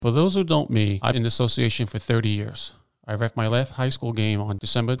For those who don't me, I've been in association for 30 years. I ref my last high school game on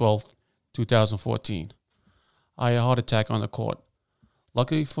December 12th, 2014. I had a heart attack on the court.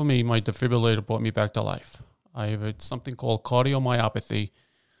 Luckily for me, my defibrillator brought me back to life. I have something called cardiomyopathy,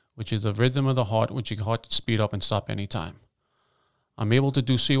 which is the rhythm of the heart, which your heart can speed up and stop anytime. I'm able to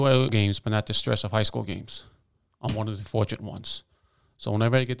do CYO games, but not the stress of high school games. I'm one of the fortunate ones. So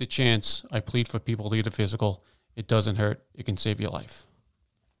whenever I get the chance, I plead for people to get a physical. It doesn't hurt. It can save your life.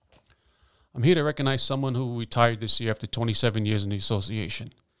 I'm here to recognize someone who retired this year after 27 years in the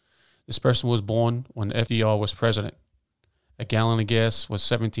association. This person was born when FDR was president. A gallon of gas was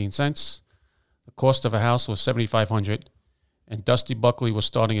 17 cents. The cost of a house was $7,500. And Dusty Buckley was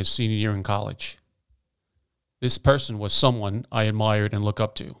starting his senior year in college. This person was someone I admired and looked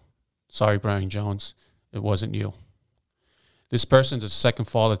up to. Sorry, Brian Jones, it wasn't you. This person is a second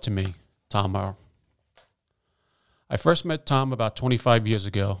father to me, Tom Merle. I first met Tom about 25 years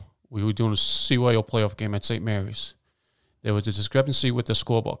ago. We were doing a CYO playoff game at St. Mary's. There was a discrepancy with the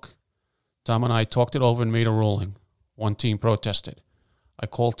scorebook. Tom and I talked it over and made a ruling. One team protested. I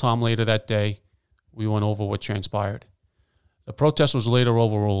called Tom later that day. We went over what transpired. The protest was later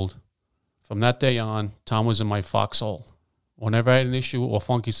overruled. From that day on, Tom was in my foxhole. Whenever I had an issue or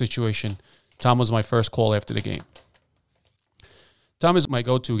funky situation, Tom was my first call after the game. Tom is my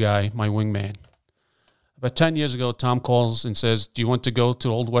go-to guy, my wingman. About 10 years ago, Tom calls and says, "Do you want to go to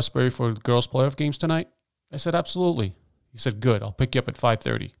Old Westbury for the girls' playoff games tonight?" I said, "Absolutely." He said, "Good, I'll pick you up at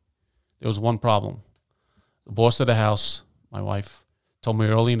 5:30. There was one problem. The boss of the house, my wife, told me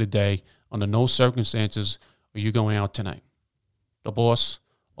early in the day, under no circumstances are you going out tonight. The boss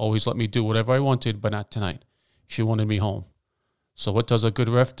always let me do whatever I wanted, but not tonight. She wanted me home. So what does a good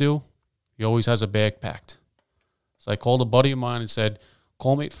ref do? He always has a bag packed. So I called a buddy of mine and said,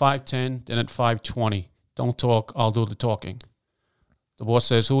 "Call me at 5:10, then at 5:20. Don't talk, I'll do the talking." The boss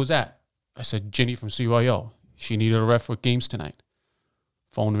says, "Who was that?" I said, "Ginny from CYO. She needed a ref for games tonight."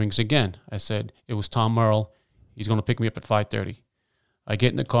 Phone rings again. I said, "It was Tom Merle. He's going to pick me up at 5:30. I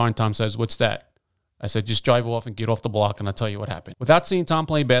get in the car and Tom says, "What's that?" I said, "Just drive off and get off the block and I'll tell you what happened." Without seeing Tom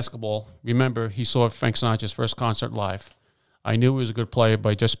play basketball, remember, he saw Frank Sinatra's first concert live. I knew he was a good player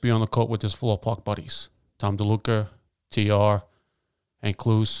by just being on the court with his floor park buddies. Tom DeLuca, TR, Hank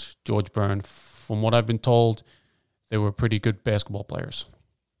Cluse, George Byrne. From what I've been told, they were pretty good basketball players.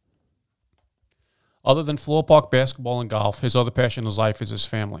 Other than floor park basketball and golf, his other passion in his life is his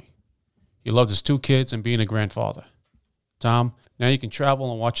family. He loves his 2 kids and being a grandfather. Tom, now you can travel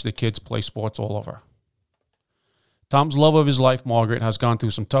and watch the kids play sports all over. Tom's love of his life, Margaret, has gone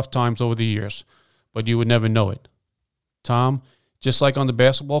through some tough times over the years, but you would never know it. Tom, just like on the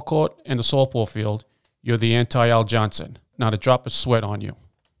basketball court and the softball field, you're the anti-Al Johnson, not a drop of sweat on you.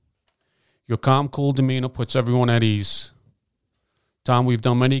 Your calm, cool demeanor puts everyone at ease. Tom, we've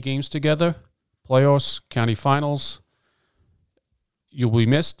done many games together, playoffs, county finals. You'll be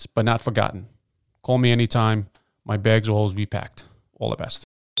missed, but not forgotten. Call me anytime. My bags will always be packed. All the best.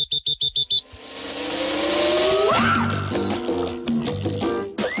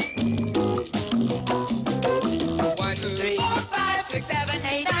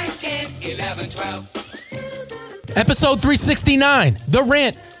 Episode 369, The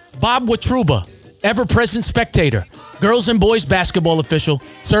Rant, Bob Wotruba, ever-present spectator, girls and boys basketball official,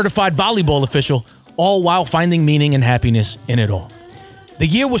 certified volleyball official, all while finding meaning and happiness in it all. The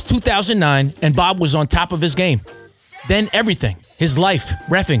year was 2009, and Bob was on top of his game. Then everything, his life,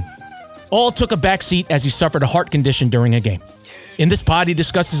 reffing, all took a backseat as he suffered a heart condition during a game. In this pod, he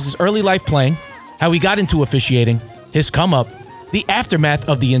discusses his early life playing, how he got into officiating, his come-up, the aftermath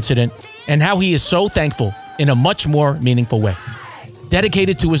of the incident, and how he is so thankful in a much more meaningful way.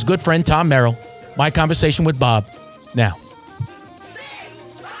 Dedicated to his good friend Tom Merle, my conversation with Bob now.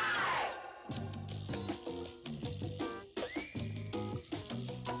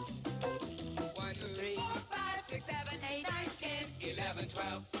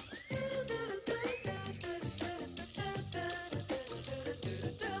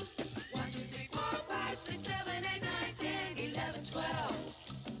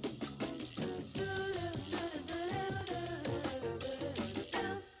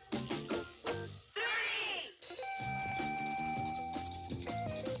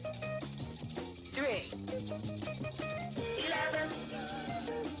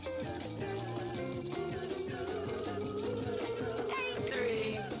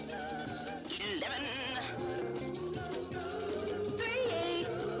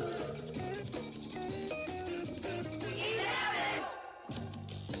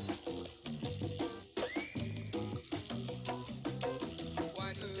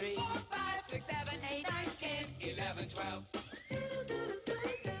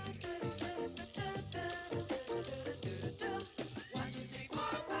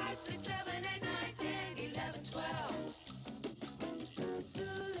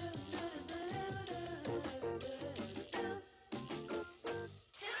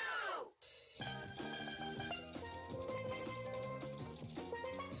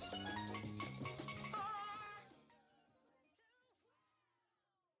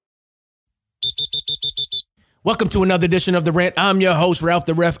 Welcome to another edition of The Rant. I'm your host, Ralph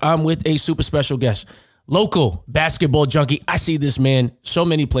the Ref. I'm with a super special guest, local basketball junkie. I see this man so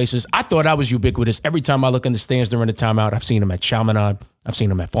many places. I thought I was ubiquitous. Every time I look in the stands during the timeout, I've seen him at Chaminade. I've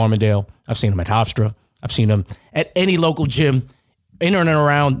seen him at Farmingdale. I've seen him at Hofstra. I've seen him at any local gym in and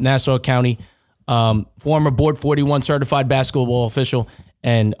around Nassau County. Former Board 41 certified basketball official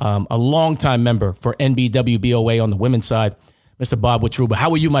and a longtime member for NBWBOA on the women's side, Mr. Bob Wotruba. How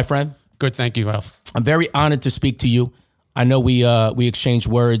are you, my friend? Good, thank you, Ralph. I'm very honored to speak to you. I know we exchanged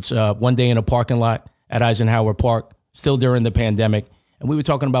words one day in a parking lot at Eisenhower Park, still during the pandemic, and we were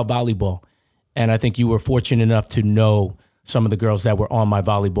talking about volleyball. And I think you were fortunate enough to know some of the girls that were on my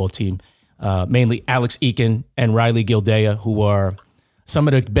volleyball team, mainly Alex Eakin and Riley Gildea, who are some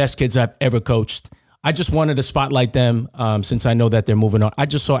of the best kids I've ever coached. I just wanted to spotlight them since I know that they're moving on. I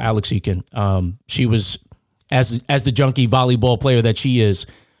just saw Alex Eakin. She was, as the junkie volleyball player that she is,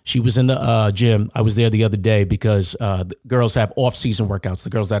 she was in the gym. I was there the other day because the girls have off-season workouts,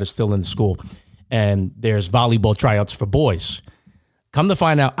 the girls that are still in school, and there's volleyball tryouts for boys. Come to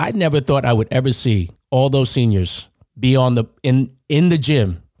find out, I never thought I would ever see all those seniors be on in the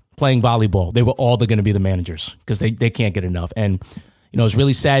gym playing volleyball. They were all going to be the managers because they can't get enough. And, you know, it's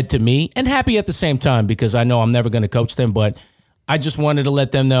really sad to me and happy at the same time because I know I'm never going to coach them, but I just wanted to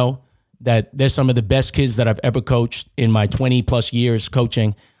let them know that they're some of the best kids that I've ever coached in my 20-plus years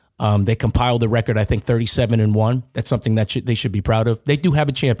coaching. They compiled the record, I think, 37-1. That's something that they should be proud of. They do have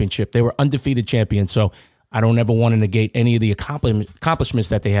a championship. They were undefeated champions, so I don't ever want to negate any of the accomplishments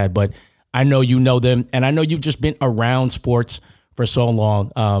that they had, but I know you know them, and I know you've just been around sports for so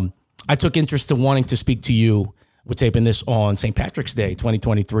long. I took interest to wanting to speak to you. We're taping this on St. Patrick's Day,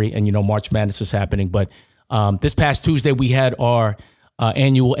 2023, and, you know, March Madness is happening, but this past Tuesday we had our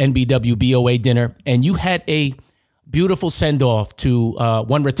annual NBWBOA dinner, and you had a beautiful send-off to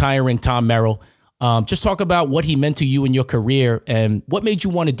one retiring Tom Merle. Just talk about what he meant to you in your career and what made you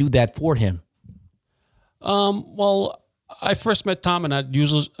want to do that for him. Well, I first met Tom in that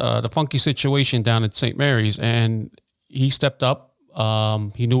the funky situation down at St. Mary's, and he stepped up.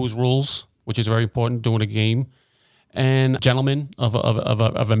 He knew his rules, which is very important during a game, and a gentleman of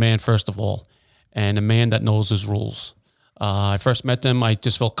a man, first of all, and a man that knows his rules. I first met him. I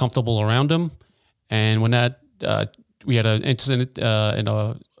just felt comfortable around him, and when that we had an incident in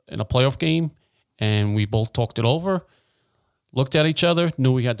a playoff game, and we both talked it over, looked at each other,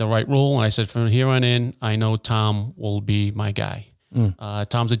 knew we had the right rule, and I said, from here on in, I know Tom will be my guy.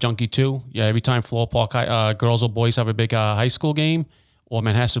 Tom's a junkie too. Yeah, every time Floor Park girls or boys have a big high school game, or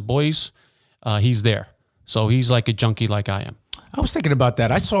Manhasset boys, he's there. So he's like a junkie like I am. I was thinking about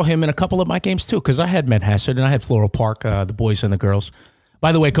that. I saw him in a couple of my games too, because I had Manhasset and I had Floral Park, the boys and the girls.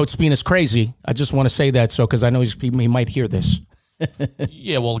 By the way, Coach Spina's crazy. I just want to say that because I know he might hear this.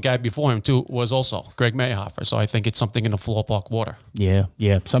 Yeah, well, the guy before him too was also Greg Mayhofer, so I think it's something in the Floor Park water. Yeah,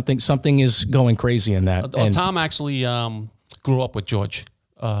 something is going crazy in that. Tom actually grew up with George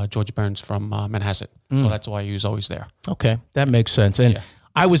Burns from Manhasset, so that's why he was always there. Okay, that makes sense. And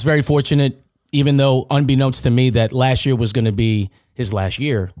I was very fortunate, even though unbeknownst to me that last year was going to be his last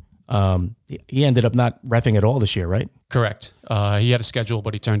year. He ended up not reffing at all this year, right? Correct. He had a schedule,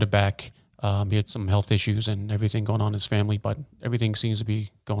 but he turned it back. He had some health issues and everything going on in his family, but everything seems to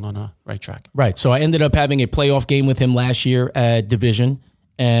be going on a right track. Right. So I ended up having a playoff game with him last year at Division,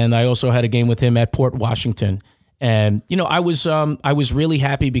 and I also had a game with him at Port Washington. And, you know, I was really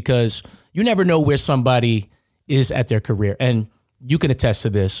happy because you never know where somebody is at their career. And you can attest to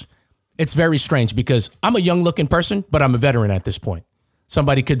this. It's very strange because I'm a young-looking person, but I'm a veteran at this point.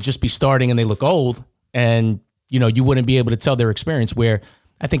 Somebody could just be starting and they look old, and, you know, you wouldn't be able to tell their experience, where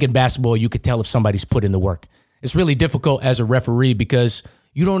I think in basketball you could tell if somebody's put in the work. It's really difficult as a referee because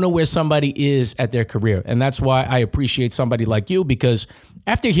you don't know where somebody is at their career. And that's why I appreciate somebody like you, because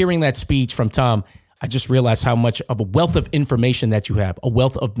after hearing that speech from Tom, I just realized how much of a wealth of information that you have, a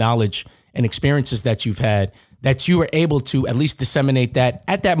wealth of knowledge and experiences that you've had, that you were able to at least disseminate that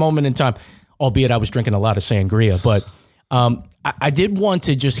at that moment in time, albeit I was drinking a lot of sangria. But I did want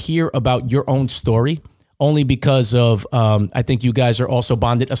to just hear about your own story, only because of I think you guys are also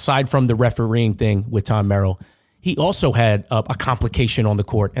bonded, aside from the refereeing thing with Tom Merle. He also had a complication on the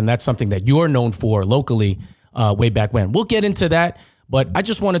court, and that's something that you're known for locally way back when. We'll get into that, but I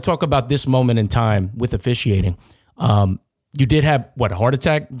just want to talk about this moment in time with officiating. You did have, a heart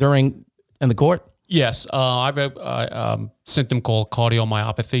attack in the court? Yes. I have a symptom called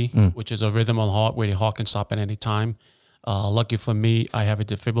cardiomyopathy, which is a rhythm of the heart where the heart can stop at any time. Lucky for me, I have a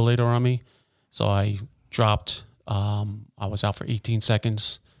defibrillator on me, so I dropped. I was out for 18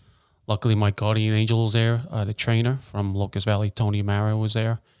 seconds. Luckily, my guardian angel was there. The trainer from Locust Valley, Tony Amaro, was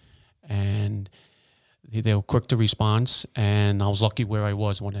there. And They were quick to respond, and I was lucky where I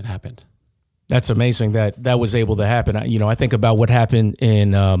was when it happened. That's amazing that was able to happen. I think about what happened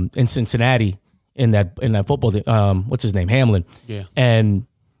in Cincinnati in that football. What's his name? Hamlin. Yeah. And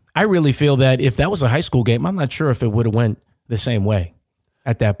I really feel that if that was a high school game, I'm not sure if it would have went the same way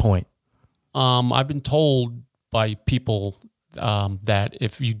at that point. I've been told by people that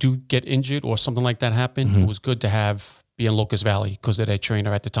if you do get injured or something like that happen, it was good to be in Locust Valley because of their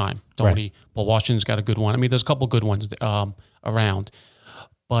trainer at the time. Tony, Right. Paul Washington's got a good one. I mean, there's a couple good ones around.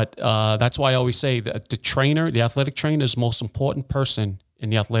 But that's why I always say that the athletic trainer is the most important person in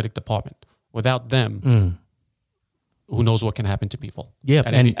the athletic department. Without them, who knows what can happen to people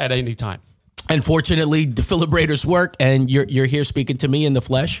at any time. And fortunately, defibrillators work, and you're here speaking to me in the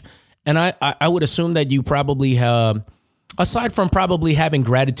flesh. And I would assume that you probably have, aside from probably having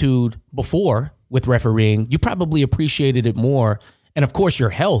gratitude before with refereeing, you probably appreciated it more. And of course, your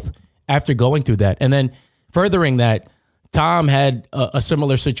health after going through that. And then furthering that, Tom had a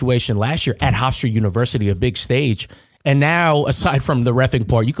similar situation last year at Hofstra University, a big stage. And now, aside from the reffing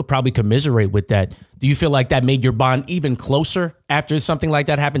part, you could probably commiserate with that. Do you feel like that made your bond even closer after something like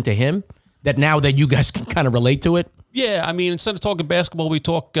that happened to him? That now that you guys can kind of relate to it? Yeah, I mean, instead of talking basketball, we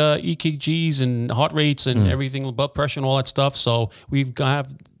talk EKGs and heart rates and everything, blood pressure and all that stuff. So we've got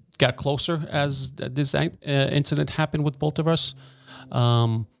closer as this incident happened with both of us. But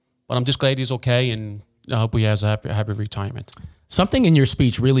I'm just glad he's okay, and I hope he has a happy retirement. Something in your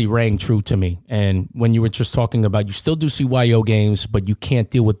speech really rang true to me. And when you were just talking about you still do CYO games, but you can't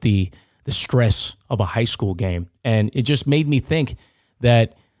deal with the stress of a high school game. And it just made me think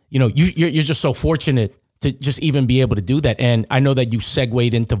that, you're just so fortunate to just even be able to do that. And I know that you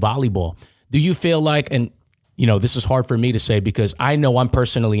segued into volleyball. Do you feel like, and this is hard for me to say because I know I'm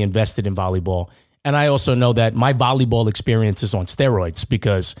personally invested in volleyball. And I also know that my volleyball experience is on steroids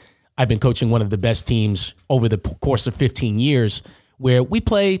because I've been coaching one of the best teams over the course of 15 years where we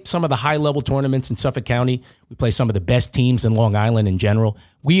play some of the high-level tournaments in Suffolk County. We play some of the best teams in Long Island in general.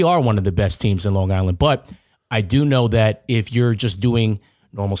 We are one of the best teams in Long Island. But I do know that if you're just doing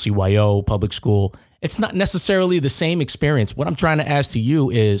normal CYO, public school, it's not necessarily the same experience. What I'm trying to ask to you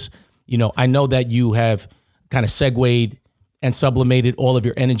is, I know that you have kind of segued and sublimated all of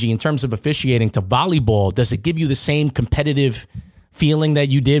your energy in terms of officiating to volleyball. Does it give you the same competitive feeling that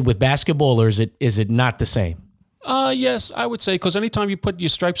you did with basketball, or is it not the same? Yes, I would say, because anytime you put your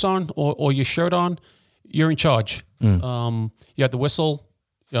stripes on or your shirt on, you're in charge. You have the whistle.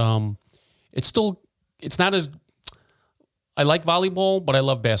 It's not as, I like volleyball, but I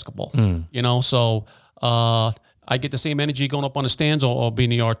love basketball. So I get the same energy going up on the stands or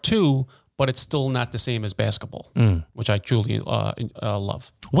being in the R2, but it's still not the same as basketball, which I truly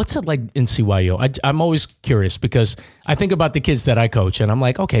love. What's it like in CYO? I'm always curious because I think about the kids that I coach and I'm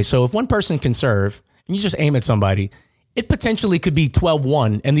like, okay, so if one person can serve and you just aim at somebody, it potentially could be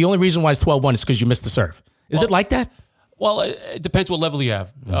 12-1. And the only reason why it's 12-1 is because you missed the serve. Is it like that? Well, it depends what level you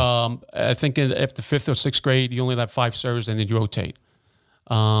have. I think after 5th or 6th grade, you only have 5 serves and then you rotate.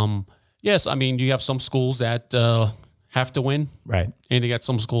 Yes, I mean, you have some schools that have to win. Right. And you got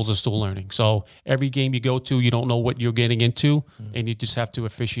some schools that are still learning. So every game you go to, you don't know what you're getting into, and you just have to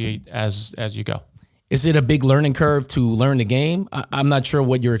officiate as you go. Is it a big learning curve to learn the game? I'm not sure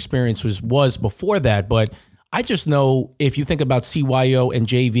what your experience was before that, but I just know if you think about CYO and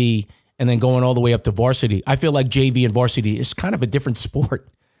JV and then going all the way up to varsity, I feel like JV and varsity is kind of a different sport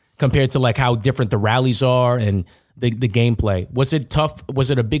compared to like how different the rallies are and the gameplay. Was it tough?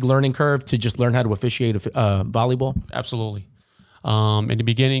 Was it a big learning curve to just learn how to officiate volleyball? Absolutely. In the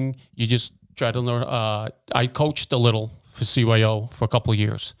beginning, you just try to learn. I coached a little for CYO for a couple of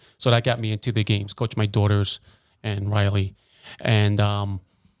years. So that got me into the games, coached my daughters and Riley. And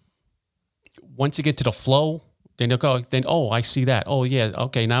once you get to the flow, then they'll go, I see that. Oh, yeah,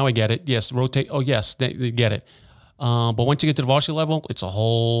 okay, now I get it. Yes, rotate. Oh, yes, they get it. But once you get to the varsity level, it's a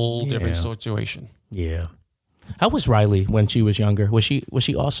whole different situation. Yeah. How was Riley when she was younger? Was she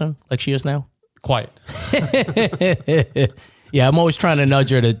awesome like she is now? Quiet. Yeah, I'm always trying to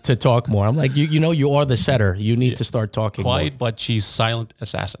nudge her to talk more. I'm like, you are the setter. You need to start talking quiet, more. But she's silent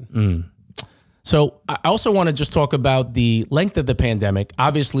assassin. So I also want to just talk about the length of the pandemic.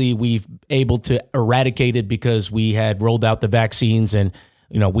 Obviously, we've able to eradicate it because we had rolled out the vaccines and,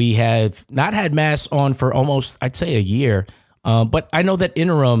 we have not had masks on for almost, I'd say, a year. But I know that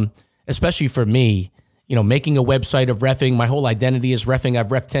interim, especially for me, making a website of reffing, my whole identity is reffing. I've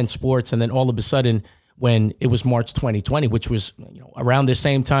reffed 10 sports. And then all of a sudden, when it was March 2020, which was around the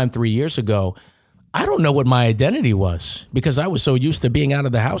same time 3 years ago, I don't know what my identity was because I was so used to being out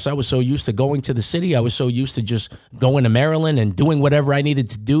of the house. I was so used to going to the city. I was so used to just going to Maryland and doing whatever I needed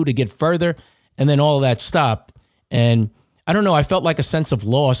to do to get further. And then all of that stopped. And I don't know, I felt like a sense of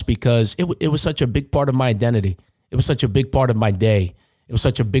loss because it was such a big part of my identity. It was such a big part of my day. It was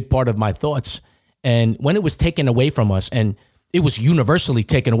such a big part of my thoughts. And when it was taken away from us, and it was universally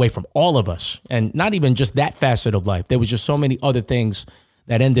taken away from all of us, and not even just that facet of life, there was just so many other things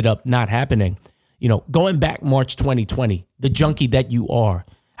that ended up not happening. You know, going back March 2020, the junkie that you are,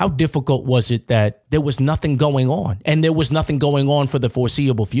 how difficult was it that there was nothing going on, and there was nothing going on for the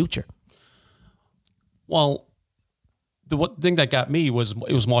foreseeable future? Well, the one thing that got me was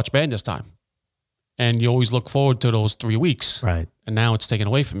it was March Madness time. And you always look forward to those 3 weeks. Right. And now it's taken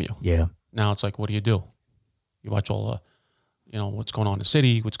away from you. Yeah. Now it's like, what do? You watch all the, what's going on in the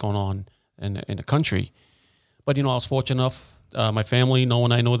city, what's going on in the country. But, I was fortunate enough, my family, no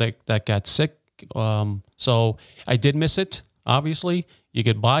one I know that got sick. So I did miss it, obviously. You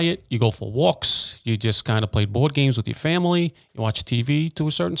get by it, you go for walks, you just kind of played board games with your family, you watch TV to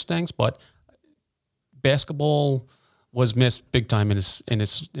a certain extent, but basketball was missed big time in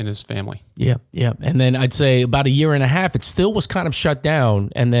his family. Yeah. And then I'd say about a year and a half, it still was kind of shut down.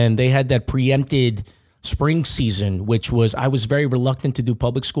 And then they had that preempted spring season, which was, I was very reluctant to do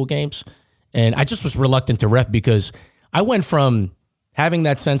public school games. And I just was reluctant to ref because I went from having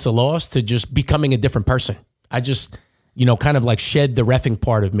that sense of loss to just becoming a different person. I just, kind of like shed the reffing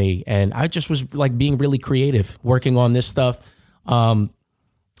part of me. And I just was like being really creative, working on this stuff. And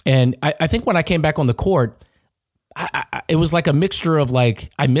I think when I came back on the court, it was like a mixture of like,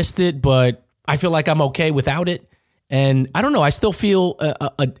 I missed it, but I feel like I'm okay without it. And I don't know, I still feel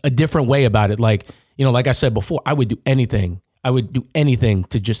a different way about it. Like, like I said before, I would do anything. I would do anything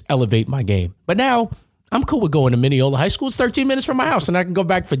to just elevate my game. But now I'm cool with going to Mineola High School. It's 13 minutes from my house and I can go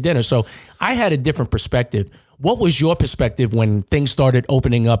back for dinner. So I had a different perspective. What was your perspective when things started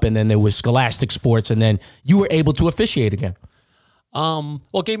opening up and then there was scholastic sports and then you were able to officiate again? Well,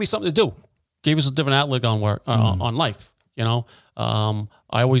 it gave me something to do. Gave us a different outlook on work, on life. I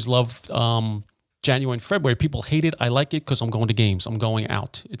always loved January and February. People hate it. I like it because I'm going to games. I'm going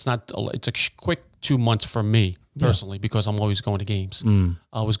out. It's a quick 2 months for me personally because I'm always going to games. It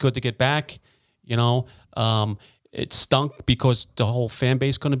was good to get back. It stunk because the whole fan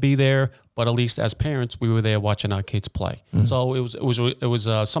base couldn't be there, but at least as parents, we were there watching our kids play. So it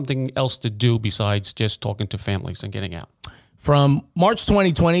was something else to do besides just talking to families and getting out. From March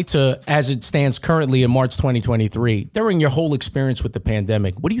 2020 to as it stands currently in March 2023, during your whole experience with the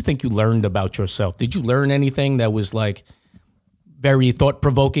pandemic, what do you think you learned about yourself? Did you learn anything that was like very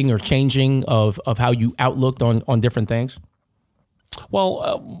thought-provoking or changing of how you outlooked on different things?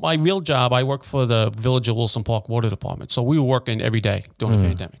 Well, my real job, I work for the Village of Wilson Park Water Department. So we were working every day during the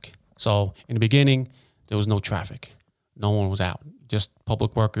pandemic. So in the beginning, there was no traffic. No one was out. Just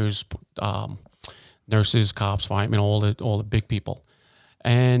public workers, nurses, cops, firemen, all the big people.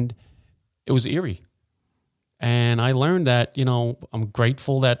 And it was eerie. And I learned that, I'm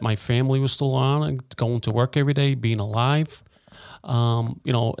grateful that my family was still on and going to work every day, being alive.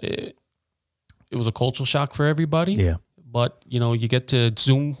 It was a cultural shock for everybody. Yeah. But, you get to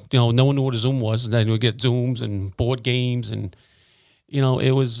Zoom, no one knew what a Zoom was. And then you get Zooms and board games. And,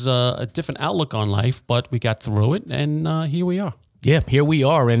 it was a different outlook on life, but we got through it. And here we are. Yeah, here we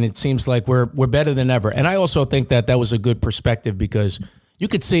are, and it seems like we're better than ever. And I also think that was a good perspective because you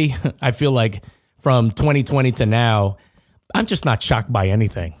could see, I feel like from 2020 to now, I'm just not shocked by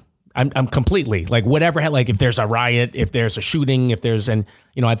anything. I'm completely like whatever, like if there's a riot, if there's a shooting,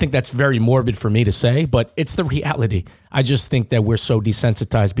 I think that's very morbid for me to say, but it's the reality. I just think that we're so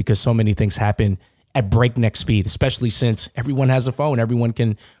desensitized because so many things happen at breakneck speed, especially since everyone has a phone, everyone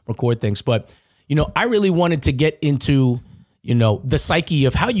can record things. But, I really wanted to get into the psyche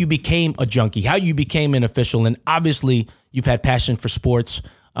of how you became a junkie, how you became an official. And obviously you've had passion for sports,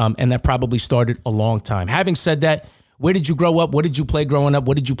 and that probably started a long time. Having said that, where did you grow up? What did you play growing up?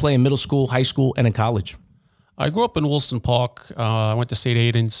 What did you play in middle school, high school, and in college? I grew up in Wilson Park. I went to St.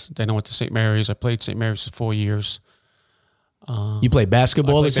 Aidan's. Then I went to St. Mary's. I played St. Mary's for 4 years. You played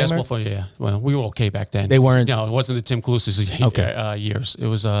basketball at St. Mary's? Yeah. Well, we were okay back then. They weren't? No, it wasn't the Tim Calus's years. It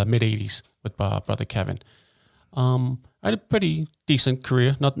was mid-'80s with brother Kevin. I had a pretty decent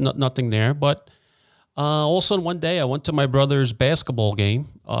career, nothing there. But all of a sudden, one day, I went to my brother's basketball game.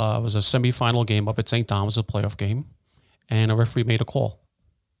 It was a semifinal game up at St. Thomas, a playoff game. And a referee made a call,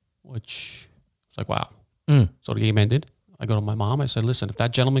 which was like, wow. So the game ended. I go to my mom. I said, listen, if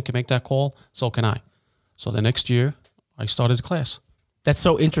that gentleman can make that call, so can I. So the next year, I started the class. That's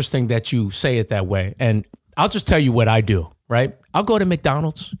so interesting that you say it that way. And I'll just tell you what I do, right? I'll go to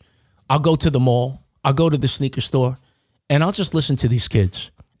McDonald's. I'll go to the mall. I'll go to the sneaker store. And I'll just listen to these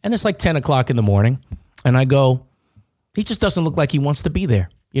kids. And it's like 10 o'clock in the morning. And I go, he just doesn't look like he wants to be there.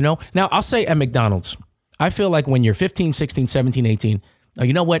 Now, I'll say at McDonald's, I feel like when you're 15, 16, 17, 18, now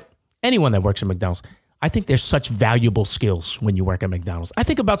you know what? Anyone that works at McDonald's, I think there's such valuable skills when you work at McDonald's. I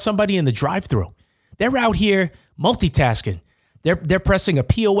think about somebody in the drive-thru. They're out here multitasking. They're pressing a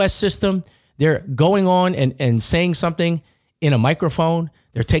POS system. They're going on and saying something in a microphone.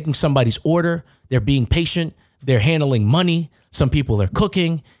 They're taking somebody's order. They're being patient. They're handling money. Some people are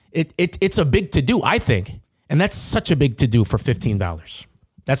cooking. It's a big to-do, I think. And that's such a big to-do for $15.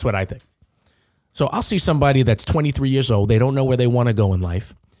 That's what I think. So I'll see somebody that's 23 years old. They don't know where they want to go in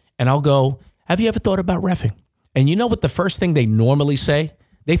life. And I'll go, have you ever thought about reffing? And you know what the first thing they normally say?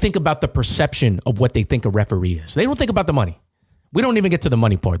 They think about the perception of what they think a referee is. They don't think about the money. We don't even get to the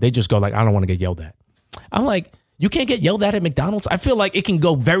money part. They just go like, I don't want to get yelled at. I'm like, you can't get yelled at McDonald's? I feel like it can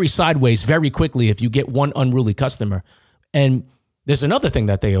go very sideways very quickly if you get one unruly customer. And there's another thing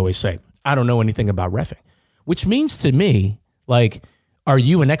that they always say. I don't know anything about reffing, which means to me, like, are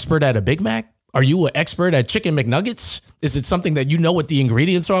you an expert at a Big Mac? Are you an expert at chicken McNuggets? Is it something that you know what the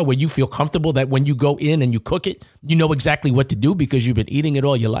ingredients are, where you feel comfortable that when you go in and you cook it, you know exactly what to do because you've been eating it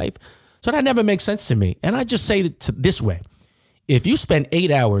all your life? So that never makes sense to me. And I just say it this way. If you spend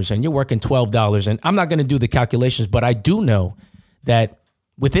 8 hours and you're working $12, and I'm not going to do the calculations, but I do know that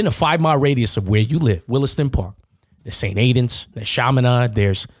within a 5-mile radius of where you live, Williston Park, there's St. Aidan's, there's Chaminade,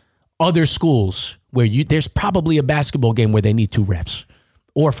 there's other schools where there's probably a basketball game where they need 2 refs.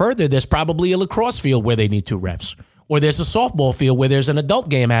 Or further, there's probably a lacrosse field where they need 2 refs. Or there's a softball field where there's an adult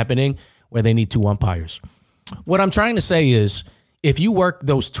game happening where they need 2 umpires. What I'm trying to say is, if you work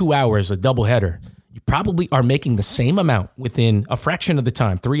those 2 hours, a doubleheader, you probably are making the same amount within a fraction of the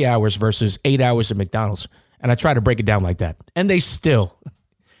time, 3 hours versus 8 hours at McDonald's. And I try to break it down like that. And they still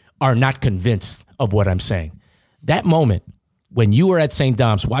are not convinced of what I'm saying. That moment when you were at St.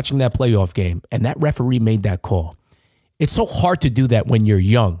 Dom's watching that playoff game and that referee made that call, it's so hard to do that when you're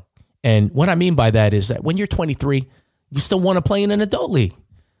young. And what I mean by that is that when you're 23, you still want to play in an adult league.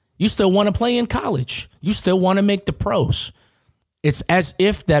 You still want to play in college. You still want to make the pros. It's as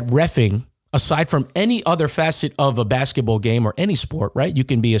if that reffing, aside from any other facet of a basketball game or any sport, right? You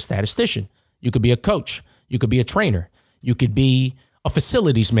can be a statistician. You could be a coach. You could be a trainer. You could be a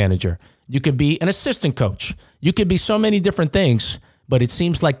facilities manager. You could be an assistant coach. You could be so many different things. But it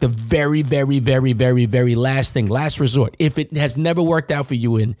seems like the very, very, very, very, very last thing, last resort, if it has never worked out for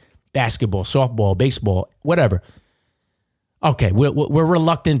you in basketball, softball, baseball, whatever. Okay, we're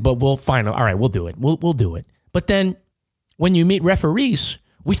reluctant, but we'll find out. All right, we'll do it. We'll do it. But then when you meet referees,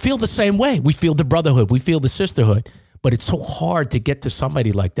 we feel the same way. We feel the brotherhood. We feel the sisterhood. But it's so hard to get to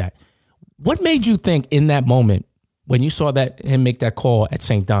somebody like that. What made you think in that moment when you saw him make that call at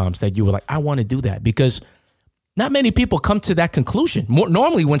St. Dom's that you were like, I want to do that? Because not many people come to that conclusion.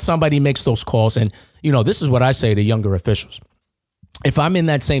 Normally when somebody makes those calls, and this is what I say to younger officials. If I'm in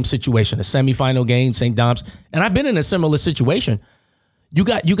that same situation, a semifinal game, St. Dom's, and I've been in a similar situation, you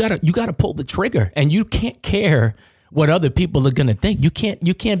got to pull the trigger, and you can't care what other people are going to think. You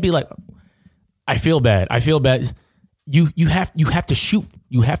can't be like, I feel bad. You have to shoot.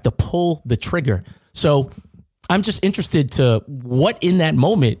 You have to pull the trigger. So I'm just interested to what in that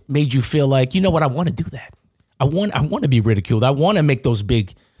moment made you feel like, you know what, I want to do that. I want to be ridiculed. I want to make those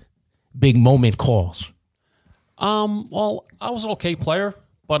big moment calls. Well, I was an okay player,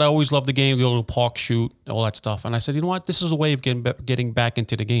 but I always loved the game, go to the park, shoot, all that stuff. And I said, you know what? This is a way of getting back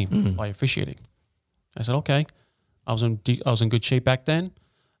into the game by officiating. I said, okay. I was in good shape back then.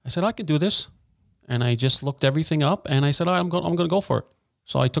 I said, I can do this. And I just looked everything up, and I said, I'm going to go for it.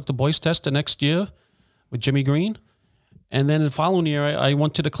 So I took the boys' test the next year with Jimmy Green. And then the following year, I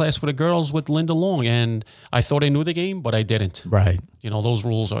went to the class for the girls with Linda Long, and I thought I knew the game, but I didn't. Right. Those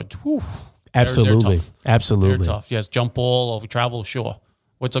rules are, absolutely, they're tough. Absolutely. They're tough. Yes, jump ball, over travel, sure.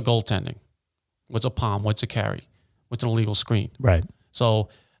 What's a goaltending? What's a palm? What's a carry? What's an illegal screen? Right. So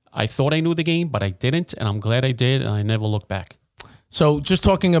I thought I knew the game, but I didn't, and I'm glad I did, and I never looked back. So just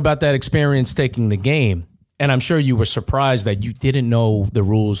talking about that experience taking the game, and I'm sure you were surprised that you didn't know the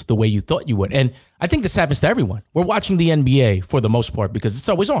rules the way you thought you would. And I think this happens to everyone. We're watching the NBA for the most part because it's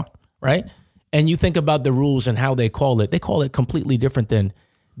always on, right? And you think about the rules and how they call it. They call it completely different than,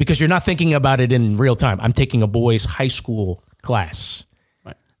 because you're not thinking about it in real time. I'm taking a boys' high school class.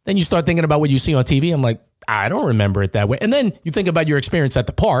 Right. Then you start thinking about what you see on TV. I'm like, I don't remember it that way. And then you think about your experience at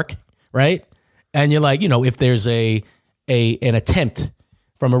the park, right? And you're like, if there's an attempt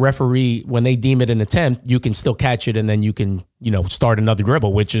from a referee, when they deem it an attempt, you can still catch it, and then you can, start another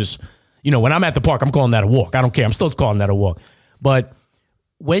dribble, which is, when I'm at the park, I'm calling that a walk. I don't care. I'm still calling that a walk. But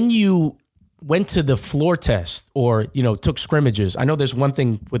when you went to the floor test or, took scrimmages, I know there's one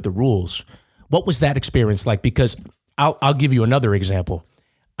thing with the rules. What was that experience like? Because I'll give you another example.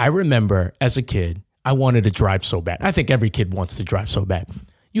 I remember as a kid, I wanted to drive so bad. I think every kid wants to drive so bad.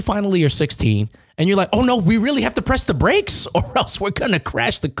 You finally are 16 and you're like, oh no, we really have to press the brakes or else we're going to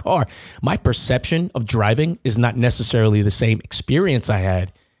crash the car. My perception of driving is not necessarily the same experience I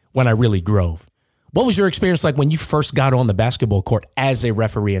had when I really drove. What was your experience like when you first got on the basketball court as a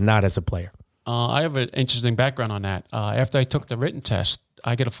referee and not as a player? I have an interesting background on that. After I took the written test,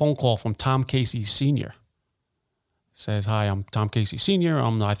 I get a phone call from Tom Casey Sr. Says, hi, I'm Tom Casey Sr.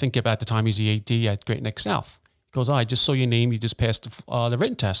 I think at the time he's the AD at Great Neck South. He goes, I just saw your name. You just passed the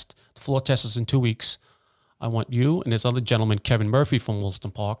written test. The floor test is in 2 weeks. I want you and this other gentleman, Kevin Murphy from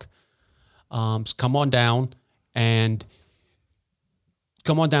Wilson Park, come on down and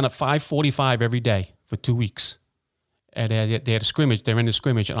come on down at 5:45 every day for 2 weeks. And they had a scrimmage. They're in the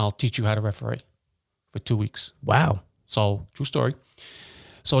scrimmage, and I'll teach you how to referee for 2 weeks. Wow. So, true story.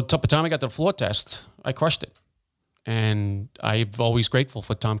 So, by the time I got the floor test, I crushed it. And I'm always grateful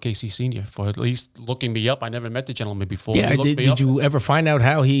for Tom Casey Sr. for at least looking me up. I never met the gentleman before. Yeah, did you ever find out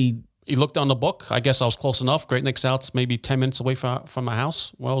how he looked on the book? I guess I was close enough. Great Neck South's maybe 10 minutes away from my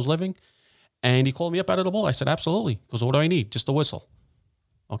house where I was living. And he called me up out of the blue. I said, absolutely. He goes, what do I need? Just a whistle.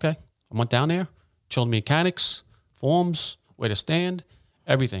 Okay. I went down there, showed me mechanics, forms, where to stand,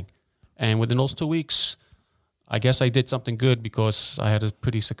 everything. And within those 2 weeks, I guess I did something good because I had a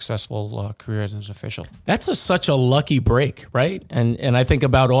pretty successful career as an official. That's such a lucky break, right? And I think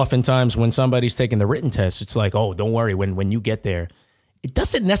about oftentimes when somebody's taking the written test, it's like, oh, don't worry, when you get there. It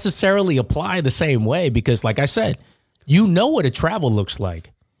doesn't necessarily apply the same way because, like I said, you know what a travel looks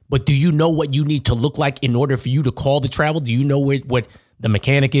like. But do you know what you need to look like in order for you to call the travel? Do you know what the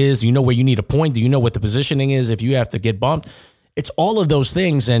mechanic is? Do you know where you need a point? Do you know what the positioning is if you have to get bumped? It's all of those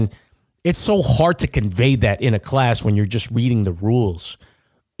things, and it's so hard to convey that in a class when you're just reading the rules.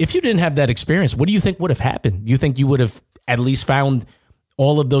 If you didn't have that experience, what do you think would have happened? Do you think you would have at least found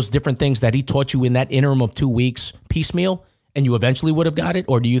all of those different things that he taught you in that interim of 2 weeks piecemeal, and you eventually would have got it?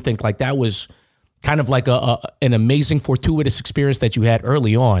 Or do you think like that was kind of like an amazing fortuitous experience that you had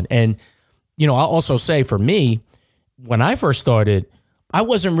early on? And, you know, I'll also say for me, when I first started, I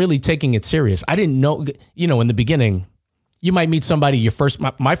wasn't really taking it serious. I didn't know, you know, in the beginning, you might meet somebody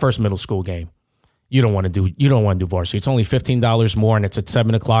my first middle school game. You don't want to do varsity. It's only $15 more and it's at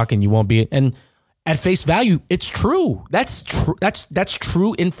 7:00 and you won't be. And at face value, it's true. That's true. That's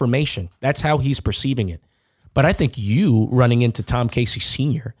true information. That's how he's perceiving it. But I think you running into Tom Casey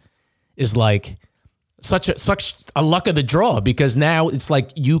Sr. is like such a luck of the draw because now it's like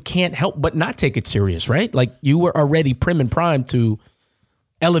you can't help but not take it serious, right? Like you were already prim and primed to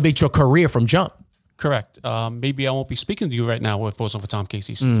elevate your career from jump. Correct. Maybe I won't be speaking to you right now if it wasn't for Tom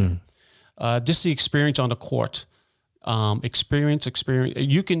Casey Sr. Just the experience on the court. Experience.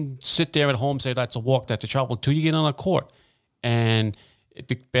 You can sit there at home and say that's a walk, that's a travel until you get on a court. And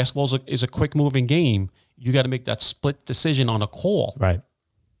the basketball is a quick moving game. You got to make that split decision on a call. Right.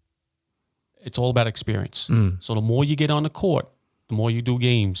 It's all about experience. So the more you get on the court, the more you do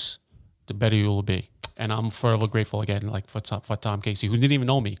games, the better you will be. And I'm forever grateful again, like for Tom Casey, who didn't even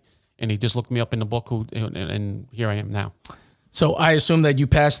know me. And he just looked me up in the book, and here I am now. So I assume that you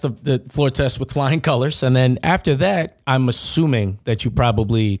passed the floor test with flying colors. And then after that, I'm assuming that you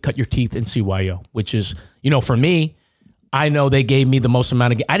probably cut your teeth in CYO, which is, you know, for me, I know they gave me the most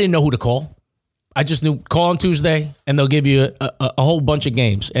amount of I didn't know who to call. I just knew call on Tuesday, and they'll give you a whole bunch of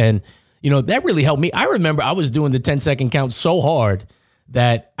games. And, you know, that really helped me. I remember I was doing the 10-second count so hard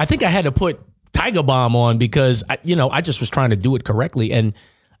that I think I had to put Tiger Bomb on because, I just was trying to do it correctly. And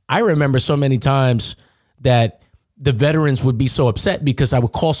I remember so many times that the veterans would be so upset because I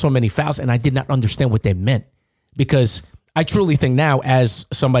would call so many fouls and I did not understand what they meant. Because I truly think now, as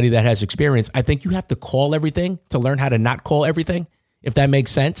somebody that has experience, I think you have to call everything to learn how to not call everything, if that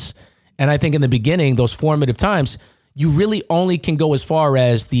makes sense. And I think in the beginning, those formative times, you really only can go as far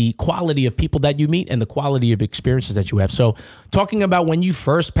as the quality of people that you meet and the quality of experiences that you have. So talking about when you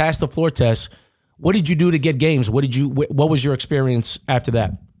first passed the floor test, what did you do to get games? What was your experience after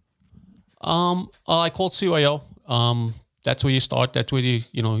that? I called CYO. That's where you start. That's where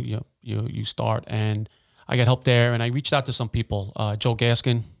you start. And I got help there. And I reached out to some people. Joe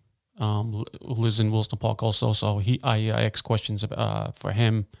Gaskin, who lives in Wilson Park also. So I asked questions for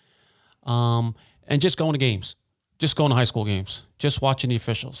him. And just going to games. Just going to high school games. Just watching the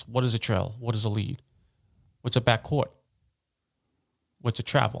officials. What is a trail? What is a lead? What's a backcourt? What's a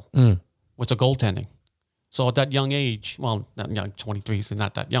travel? What's a goaltending? So at that young age, well, not young, 23 is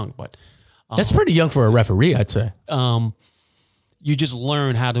not that young, but that's pretty young for a referee, I'd say. You just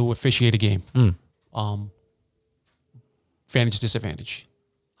learn how to officiate a game. Advantage, disadvantage,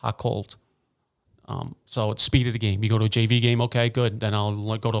 hot, cold, So it's speed of the game. You go to a JV game, okay, good. Then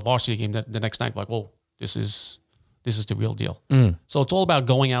I'll go to a varsity game the next night. Like, whoa, this is the real deal. So it's all about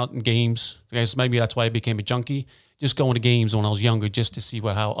going out in games. I guess maybe that's why I became a junkie. Just going to games when I was younger, just to see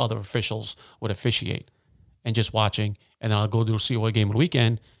how other officials would officiate, and just watching. And then I'll go to a COA game on the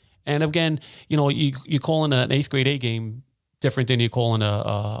weekend. And again, you call in an 8th grade A game different than you call in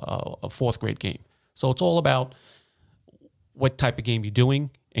a 4th grade game. So it's all about what type of game you're doing,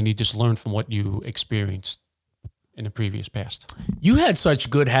 and you just learn from what you experienced in the previous past. You had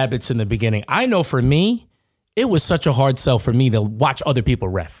such good habits in the beginning. I know for me, it was such a hard sell for me to watch other people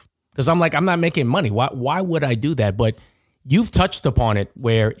ref. Because I'm like, I'm not making money. Why would I do that? But you've touched upon it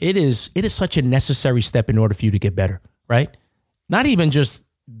where it is such a necessary step in order for you to get better, right? Not even just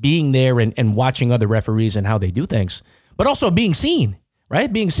being there and watching other referees and how they do things, but also being seen,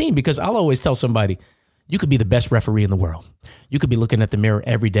 right? Being seen, because I'll always tell somebody, you could be the best referee in the world. You could be looking at the mirror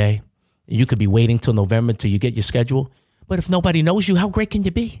every day. You could be waiting till November till you get your schedule. But if nobody knows you, how great can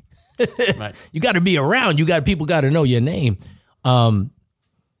you be? Right. You got to be around. People got to know your name.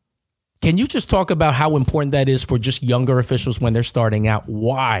 Can you just talk about how important that is for just younger officials when they're starting out,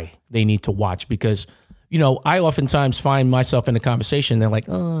 why they need to watch? Because, I oftentimes find myself in a conversation. They're like,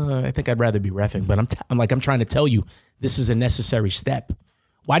 oh, I think I'd rather be reffing. But I'm trying to tell you, this is a necessary step.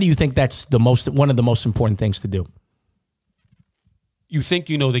 Why do you think that's one of the most important things to do? You think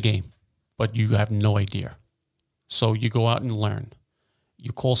you know the game, but you have no idea. So you go out and learn.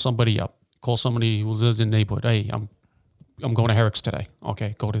 You call somebody up. Call somebody who lives in the neighborhood. Hey, I'm going to Herrick's today.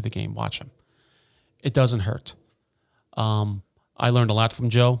 Okay, go to the game. Watch him. It doesn't hurt. I learned a lot from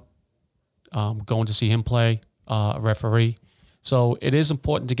Joe. Going to see him play, referee. So it is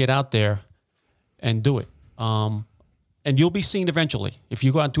important to get out there and do it. And you'll be seen eventually if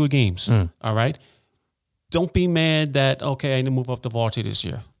you go out to games. All right? Don't be mad that, okay, I need to move up to varsity this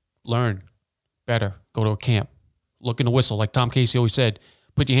year. Learn better. Go to a camp. Look in the whistle. Like Tom Casey always said,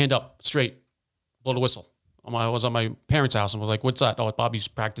 put your hand up straight, blow the whistle. I was at my parents' house and was like, what's that? Oh, Bobby's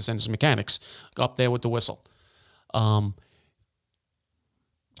practicing his mechanics. Go up there with the whistle. Run.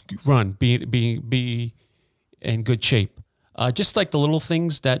 Be in good shape. Just like the little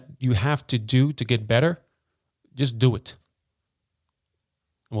things that you have to do to get better, just do it.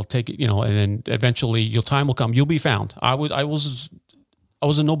 And we'll take it, and then eventually your time will come. You'll be found. I was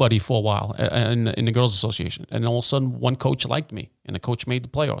a nobody for a while in the girls' association, and all of a sudden one coach liked me, and the coach made the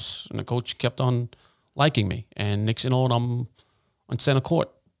playoffs, and the coach kept on liking me, and next thing you know, I'm on center court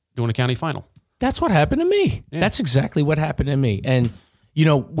doing a county final. That's what happened to me. Yeah. That's exactly what happened to me. And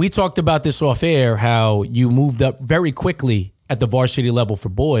we talked about this off air, how you moved up very quickly at the varsity level for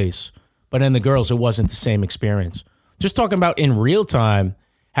boys, but in the girls, it wasn't the same experience. Just talking about in real time,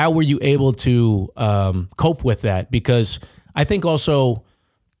 how were you able to cope with that? Because I think also,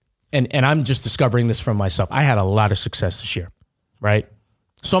 and I'm just discovering this from myself, I had a lot of success this year, right?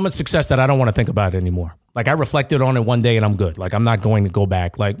 So much success that I don't want to think about it anymore. Like, I reflected on it one day and I'm good. Like, I'm not going to go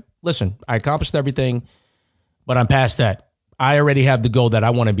back. Like, listen, I accomplished everything, but I'm past that. I already have the goal that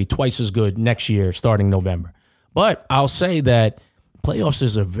I want to be twice as good next year starting November. But I'll say that playoffs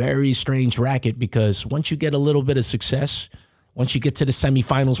is a very strange racket, because once you get a little bit of success, once you get to the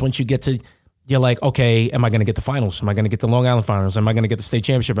semifinals, you're like, okay, am I going to get the finals? Am I going to get the Long Island finals? Am I going to get the state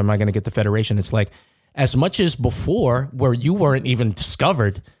championship? Am I going to get the federation? It's like, as much as before where you weren't even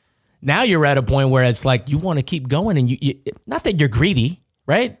discovered, now you're at a point where it's like you want to keep going, and you not that you're greedy,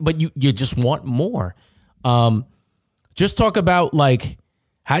 right? But you just want more. Just talk about, like,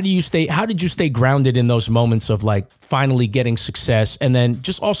 how did you stay grounded in those moments of, like, finally getting success, and then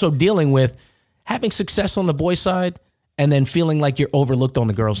just also dealing with having success on the boys' side and then feeling like you're overlooked on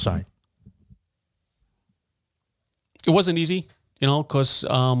the girls' side? It wasn't easy, because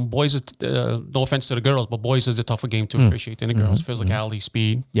boys, no offense to the girls, but boys is a tougher game to officiate than the girls. Physicality,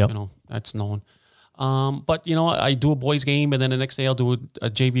 speed, yep. That's known. But, I do a boys game, and then the next day I'll do a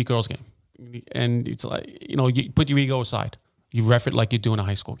JV girls game. And it's like, you put your ego aside. You ref it like you're doing a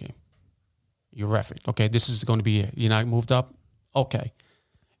high school game. You ref it. Okay, this is going to be it. You're not moved up? Okay.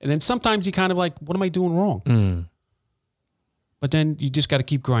 And then sometimes you kind of like, what am I doing wrong? But then you just got to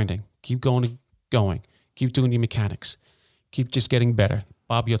keep grinding. Keep going. Keep doing your mechanics. Keep just getting better.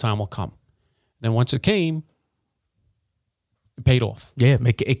 Bob, your time will come. Then once it came, it paid off. Yeah,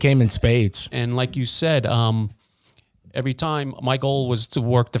 it came in spades. And like you said, every time, my goal was to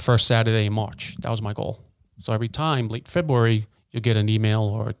work the first Saturday in March. That was my goal. So every time, late February, you'll get an email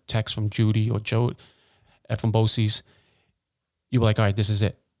or a text from Judy or Joe from Bosie's. You're like, all right, this is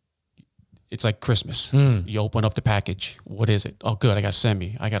it. It's like Christmas. You open up the package. What is it? Oh, good, I got a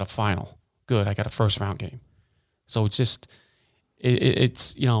semi. I got a final. Good, I got a first round game. So it's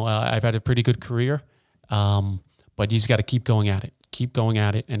it's I've had a pretty good career, but you just got to keep going at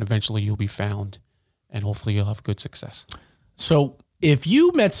it, and eventually you'll be found, and hopefully you'll have good success. So if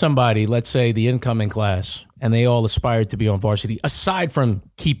you met somebody, let's say the incoming class, and they all aspired to be on varsity, aside from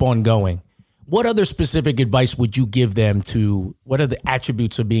keep on going, what other specific advice would you give them to, what are the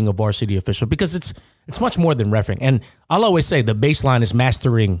attributes of being a varsity official? Because it's much more than reffing. And I'll always say the baseline is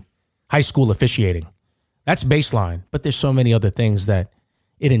mastering high school officiating. That's baseline. But there's so many other things that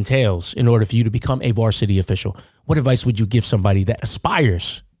it entails in order for you to become a varsity official. What advice would you give somebody that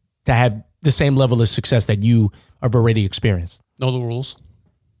aspires to have the same level of success that you have already experienced? Know the rules.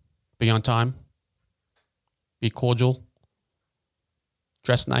 Be on time. Be cordial.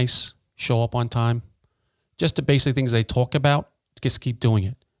 Dress nice. Show up on time. Just the basic things they talk about. Just keep doing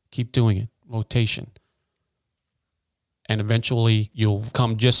it. Keep doing it. Rotation. And eventually you'll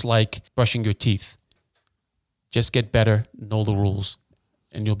come just like brushing your teeth. Just get better. Know the rules.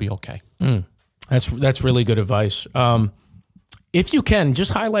 And you'll be okay. That's really good advice. If you can,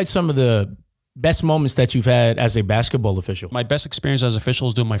 just highlight some of the best moments that you've had as a basketball official. My best experience as official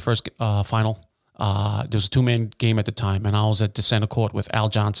is doing my first final. There was a 2-man game at the time, and I was at the center court with Al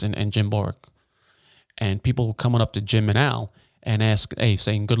Johnson and Jim Borick. And people were coming up to Jim and Al and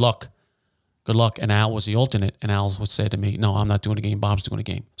saying, good luck. Good luck. And Al was the alternate, and Al would say to me, no, I'm not doing a game. Bob's doing a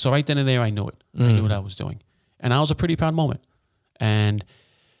game. So right then and there, I knew it. I knew what I was doing. And that was a pretty proud moment. And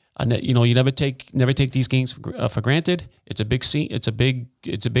you never take these games for granted. It's a big scene. It's a big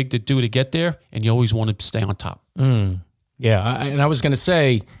to do to get there, and you always want to stay on top. Yeah, I was going to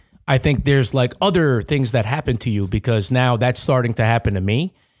say, I think there's like other things that happen to you because now that's starting to happen to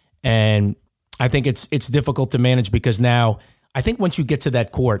me, and I think it's difficult to manage because now I think once you get to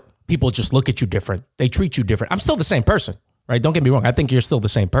that court, people just look at you different. They treat you different. I'm still the same person, right? Don't get me wrong. I think you're still the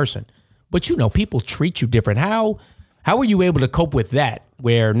same person, but people treat you different. How are you able to cope with that?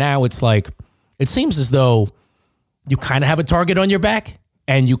 Where now it's like, it seems as though you kind of have a target on your back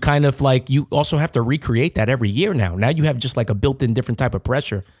and you kind of like, you also have to recreate that every year now. Now you have just like a built-in different type of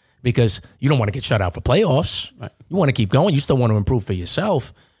pressure because you don't want to get shut out for playoffs. Right. You want to keep going. You still want to improve for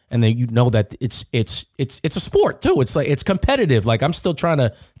yourself. And then you know that it's a sport too. It's like, it's competitive. Like I'm still trying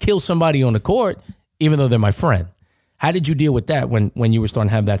to kill somebody on the court, even though they're my friend. How did you deal with that when you were starting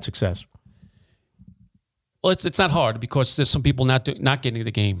to have that success? Well, it's not hard because there's some people not getting the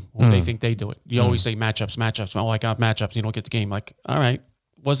game when they think they do it. You always say matchups. Oh, I got matchups. You don't get the game. Like, all right,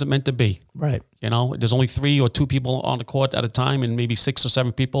 wasn't meant to be. Right. There's only 3 or 2 people on the court at a time, and maybe 6 or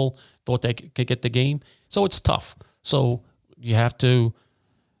 7 people thought they could get the game. So it's tough. So you have to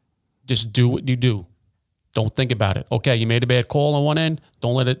just do what you do. Don't think about it. Okay, you made a bad call on one end.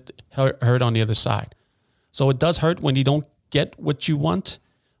 Don't let it hurt on the other side. So it does hurt when you don't get what you want,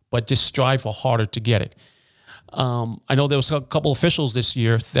 but just strive for harder to get it. I know there was a couple officials this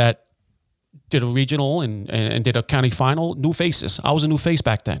year that did a regional and did a county final. New faces. I was a new face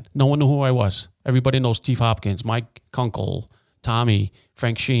back then. No one knew who I was. Everybody knows Steve Hopkins, Mike Kunkel, Tommy,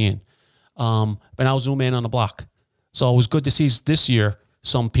 Frank Sheehan. But I was a new man on the block. So it was good to see this year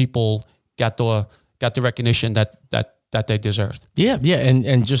some people got the recognition that they deserved. Yeah.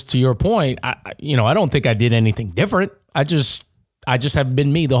 And just to your point, I don't think I did anything different. I just have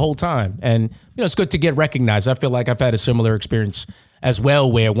been me the whole time. And, it's good to get recognized. I feel like I've had a similar experience as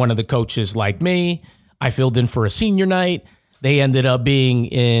well, where one of the coaches like me, I filled in for a senior night. They ended up being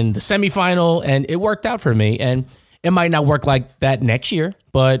in the semifinal, and it worked out for me. And it might not work like that next year,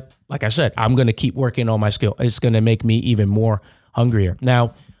 but like I said, I'm going to keep working on my skill. It's going to make me even more hungrier.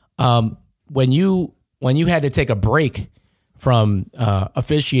 Now, when you had to take a break from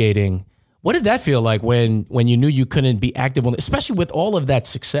officiating, what did that feel like when you knew you couldn't be active on, especially with all of that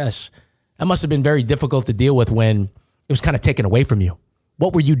success? That must have been very difficult to deal with when it was kind of taken away from you.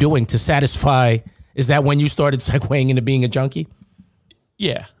 What were you doing to satisfy? Is that when you started segueing into being a junkie?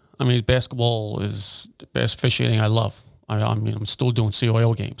 Yeah. I mean, basketball is the best officiating I love. I mean, I'm still doing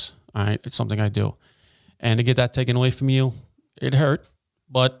COL games. All right. It's something I do. And to get that taken away from you, it hurt,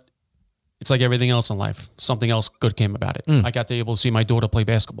 but it's like everything else in life. Something else good came about it. I got to be able to see my daughter play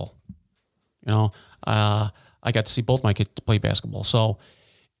basketball. I got to see both my kids play basketball. So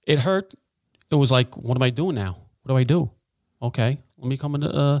it hurt. It was like, what am I doing now? What do I do? Okay, let me come in.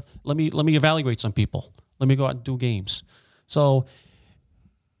 Let me evaluate some people. Let me go out and do games. So,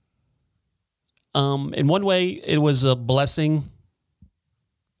 in one way, it was a blessing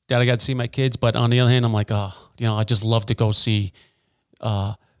that I got to see my kids. But on the other hand, I'm like, I just love to go see.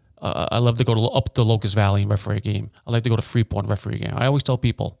 I love to go up to Locust Valley and referee a game. I like to go to Freeport and referee a game. I always tell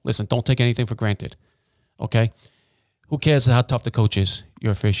people, listen, don't take anything for granted. Okay? Who cares how tough the coach is?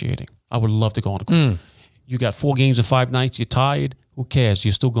 You're officiating. I would love to go on the court. You got 4 games in 5 nights. You're tired. Who cares?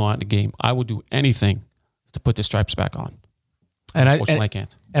 You're still going out in the game. I would do anything to put the stripes back on. And Unfortunately, I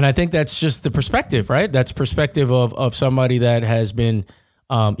can't. And I think that's just the perspective, right? That's perspective of somebody that has been,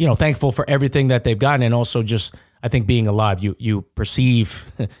 thankful for everything that they've gotten, and also just, I think, being alive. You perceive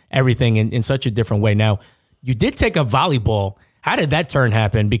everything in such a different way. Now, you did take up volleyball. How did that turn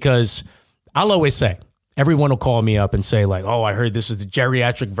happen? Because I'll always say, everyone will call me up and say like, oh, I heard this is the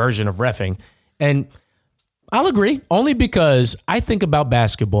geriatric version of reffing. And I'll agree, only because I think about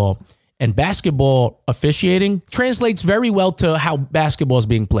basketball, and basketball officiating translates very well to how basketball is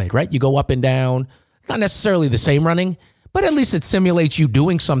being played, right? You go up and down, not necessarily the same running, but at least it simulates you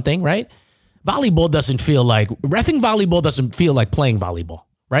doing something, right? Reffing volleyball doesn't feel like playing volleyball,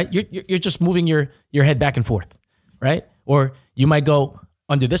 right? You're just moving your head back and forth, right? Or you might go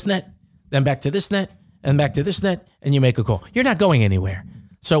under this net, then back to this net, and back to this net, and you make a call. You're not going anywhere.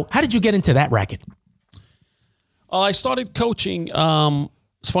 So how did you get into that racket? I started coaching.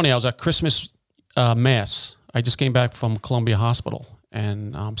 It's funny. I was at Christmas Mass. I just came back from Columbia Hospital,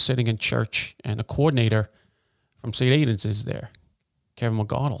 and I'm sitting in church, and the coordinator from St. Aidan's is there, Kevin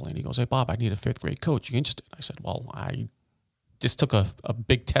McGardle, and he goes, "Hey, Bob, I need a 5th grade coach. You interested?" I said, "Well, I just took a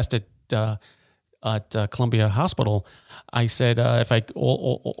big test at Columbia Hospital." I said, "If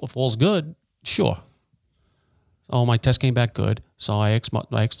all's good, sure." Oh, my test came back good. So I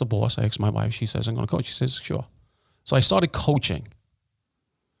asked the boss. I asked my wife. She says, "I'm going to coach." She says, "Sure." So I started coaching.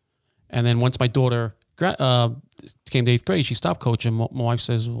 And then once my daughter came to 8th grade, she stopped coaching. My wife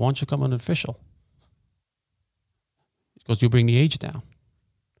says, "Why don't you come an official?" She goes, "You bring the age down."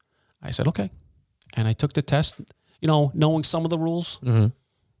 I said, "Okay." And I took the test, knowing some of the rules. Mm-hmm.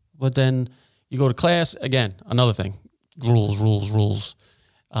 But then you go to class, again, another thing. Rules.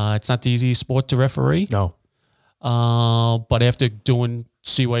 It's not the easiest sport to referee. No. But after doing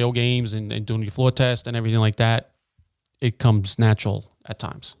CYO games and doing your floor test and everything like that, it comes natural at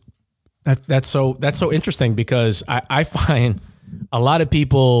times. That's so interesting, because I find a lot of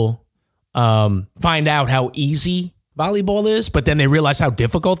people find out how easy volleyball is, but then they realize how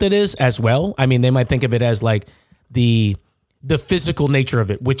difficult it is as well. I mean, they might think of it as like the physical nature of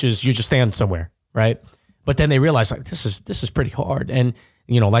it, which is you just stand somewhere, right? But then they realize like this is pretty hard. And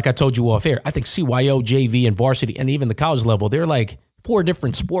like I told you off air, I think CYO, JV, and varsity, and even the college level, they're like 4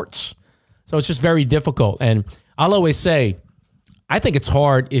 different sports. So it's just very difficult. And I'll always say, I think it's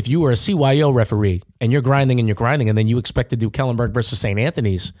hard if you were a CYO referee and you're grinding, and then you expect to do Kellenberg versus St.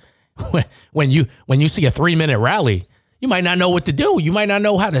 Anthony's. When you see a 3-minute rally, you might not know what to do. You might not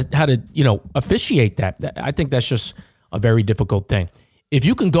know how to officiate that. I think that's just a very difficult thing. If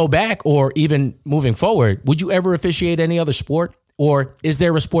you can go back, or even moving forward, would you ever officiate any other sport? Or is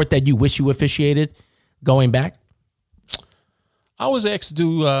there a sport that you wish you officiated going back? I was asked to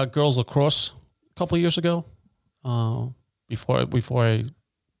do girls lacrosse a couple of years ago. Before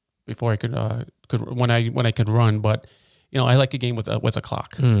I could when I could run, but I like a game with a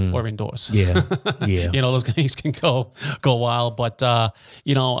clock or indoors. Yeah. Those games can go wild, but I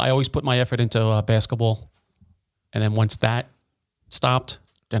always put my effort into basketball, and then once that stopped,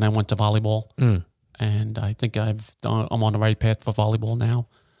 then I went to volleyball, and I think I'm on the right path for volleyball now.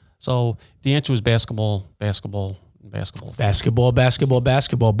 So the answer is basketball. Basketball.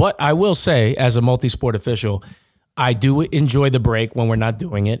 But I will say, as a multi-sport official, I do enjoy the break when we're not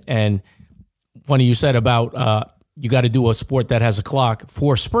doing it. And funny you said about you got to do a sport that has a clock.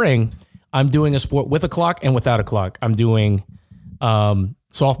 For spring, I'm doing a sport with a clock and without a clock. I'm doing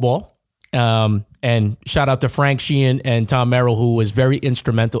softball. And shout out to Frank Sheehan and Tom Merle, who was very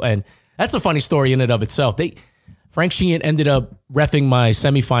instrumental. And that's a funny story in and of itself. Frank Sheehan ended up reffing my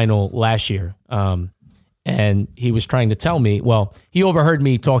semifinal last year. And he was trying to tell me, he overheard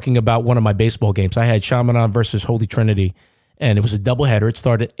me talking about one of my baseball games. I had Chaminade versus Holy Trinity, and it was a doubleheader. It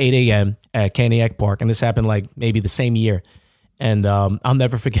started at 8 a.m. at Caniac Park, and this happened like maybe the same year. And I'll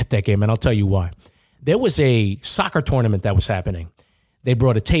never forget that game, and I'll tell you why. There was a soccer tournament that was happening. They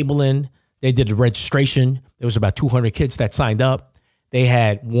brought a table in. They did the registration. There was about 200 kids that signed up. They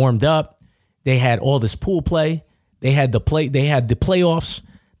had warmed up. They had all this pool play. They had the playoffs.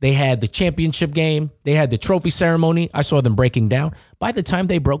 They had the championship game. They had the trophy ceremony. I saw them breaking down. By the time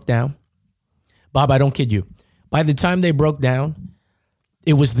they broke down, Bob, I don't kid you. By the time they broke down,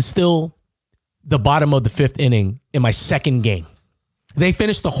 it was still the bottom of the 5th inning in my second game. They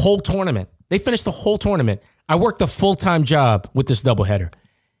finished the whole tournament. I worked a full-time job with this doubleheader.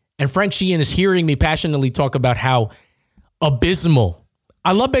 And Frank Sheehan is hearing me passionately talk about how abysmal.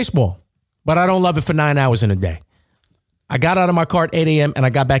 I love baseball, but I don't love it for 9 hours in a day. I got out of my car at 8 a.m. and I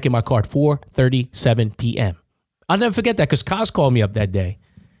got back in my car at 4:37 p.m. I'll never forget that, because Kaz called me up that day.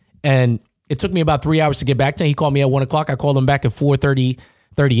 And It took me about 3 hours to get back to him. He called me at 1 o'clock. I called him back at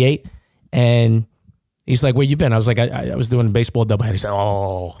 4:38, and he's like, "Where you been?" I was like, "I was doing a baseball doubleheader." He said,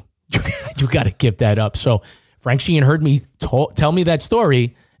 "Oh, you got to give that up." So Frank Sheehan heard me tell me that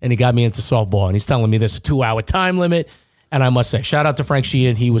story, and he got me into softball. And he's telling me there's a 2-hour time limit. And I must say, shout out to Frank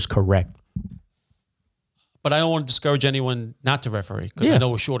Sheehan. He was correct. But I don't want to discourage anyone not to referee because I know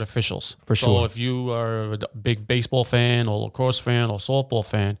we're short officials. For sure. So if you are a big baseball fan or lacrosse fan or softball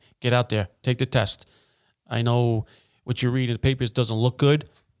fan, get out there, take the test. I know what you read in the papers doesn't look good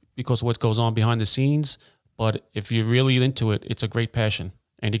because of what goes on behind the scenes, but if you're really into it, it's a great passion,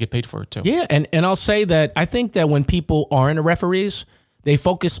 and you get paid for it too. Yeah, and I'll say that I think that when people aren't referees, they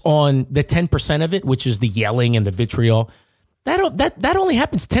focus on the 10% of it, which is the yelling and the vitriol. That only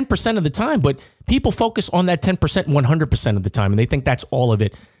happens 10% of the time, but people focus on that 10% 100% of the time, and they think that's all of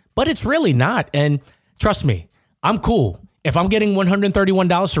it. But it's really not. And trust me, I'm cool. If I'm getting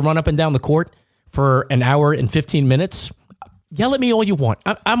 $131 to run up and down the court for an hour and 15 minutes, yell at me all you want.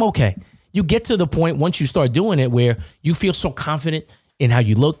 I'm okay. You get to the point once you start doing it where you feel so confident in how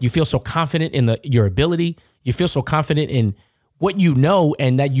you look. You feel so confident in your ability. You feel so confident in what you know,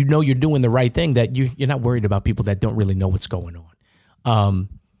 and that you know you're doing the right thing, that you're not worried about people that don't really know what's going on.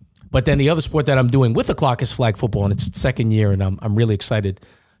 But then the other sport that I'm doing with the clock is flag football, and it's its second year, and I'm really excited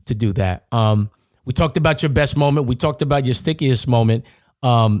to do that. We talked about your best moment. We talked about your stickiest moment.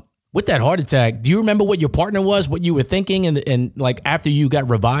 With that heart attack, do you remember what your partner was, what you were thinking, and like after you got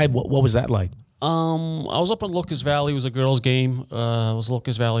revived, what was that like? I was up in Locust Valley. It was a girls' game. It was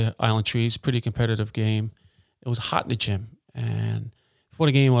Locust Valley Island Trees, pretty competitive game. It was hot in the gym. And before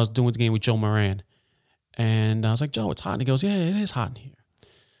the game, I was doing the game with Joe Moran. And I was like, "Joe, it's hot." And he goes, "Yeah, it is hot in here."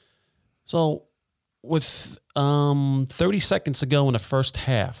 So with 30 seconds to go in the first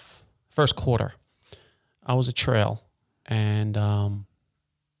quarter, I was a trail. And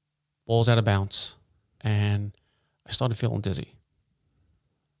ball's out of bounds. And I started feeling dizzy.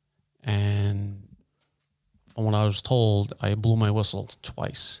 And from what I was told, I blew my whistle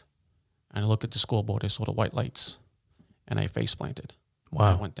twice. And I looked at the scoreboard. I saw the white lights. And I face planted.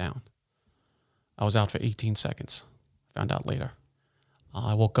 Wow. I went down. I was out for 18 seconds. Found out later.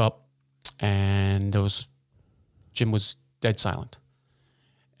 I woke up and gym was dead silent.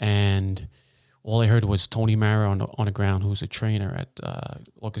 And all I heard was Tony Mara on the ground, who was a trainer at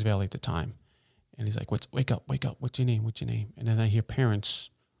Locust Valley at the time. And he's like, wake up. What's your name? And then I hear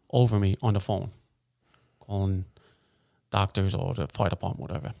parents over me on the phone calling doctors or the fire department,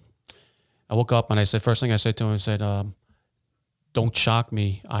 whatever. I woke up and I said, first thing I said to him, I said, "Don't shock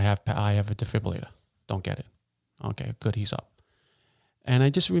me. I have a defibrillator. Don't get it." Okay, good. He's up. And I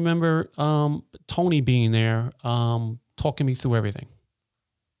just remember Tony being there, talking me through everything.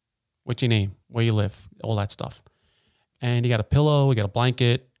 What's your name? Where you live? All that stuff. And he got a pillow. He got a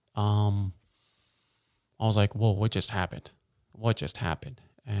blanket. I was like, "Whoa, what just happened? What just happened?"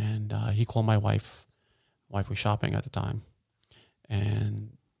 And he called my wife. My wife was shopping at the time.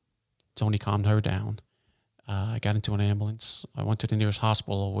 And Tony calmed her down. I got into an ambulance. I went to the nearest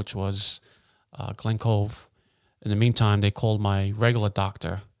hospital, which was Glen Cove. In the meantime, they called my regular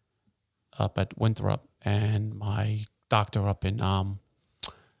doctor up at Winthrop and my doctor up in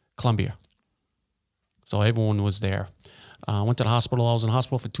Columbia. So everyone was there. I went to the hospital. I was in the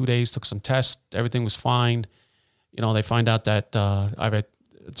hospital for 2 days, took some tests. Everything was fine. You know, they find out that I have a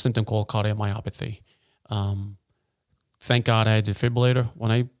symptom called cardiomyopathy. Thank God I had a defibrillator.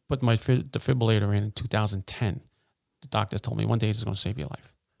 When I put my defibrillator in 2010, the doctor told me one day it's going to save your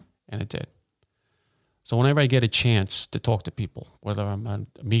life. And it did. So whenever I get a chance to talk to people, whether I'm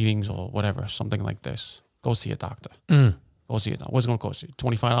at meetings or whatever, something like this, go see a doctor. Go see a doctor. What's it going to cost you?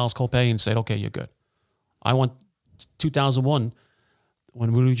 $25 copay, and say, okay, you're good. I went 2001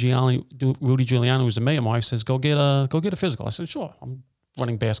 when Rudy Giuliani was the mayor. My wife says, go get a physical. I said, sure. I'm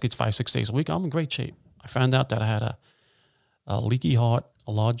running baskets 5-6 days a week. I'm in great shape. I found out that I had a leaky heart,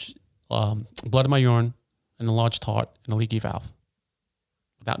 a large blood in my urine, and a enlarged heart, and a leaky valve,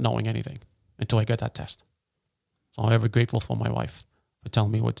 without knowing anything until I got that test. So I'm ever grateful for my wife for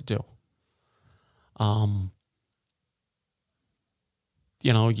telling me what to do.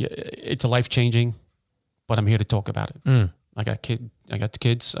 You know, it's a life-changing, but I'm here to talk about it. I got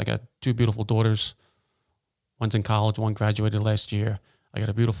kids. I got 2 beautiful daughters. One's in college. One graduated last year. I got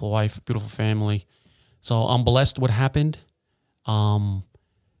a beautiful wife, a beautiful family. So I'm blessed what happened. I'm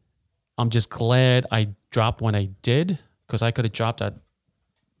just glad I dropped when I did, because I could have dropped at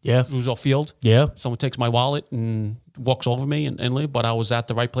Roosevelt Field. Yeah. Someone takes my wallet and walks over me and leave, but I was at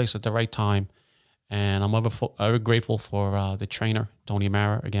the right place at the right time. And I'm ever grateful for the trainer, Tony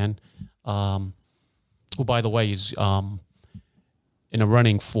Mara, again, who, by the way, is in a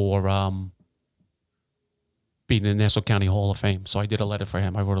running for being in the Nassau County Hall of Fame. So I did a letter for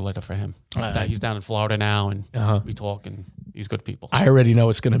him. I wrote a letter for him. He's down in Florida now, and we talk, and he's good people. I already know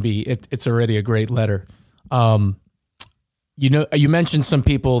it's going to be. It's already a great letter. You mentioned some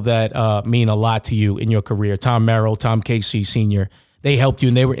people that mean a lot to you in your career. Tom Merle, Tom Casey Sr. They helped you,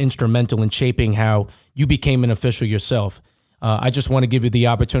 and they were instrumental in shaping how you became an official yourself. I just want to give you the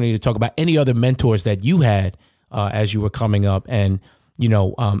opportunity to talk about any other mentors that you had as you were coming up. And,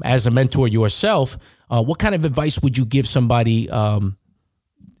 as a mentor yourself, what kind of advice would you give somebody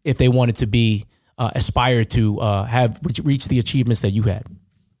if they wanted to be aspire to reach the achievements that you had?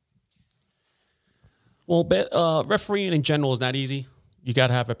 Well, refereeing in general is not easy. You got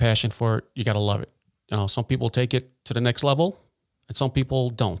to have a passion for it. You got to love it. Some people take it to the next level, and some people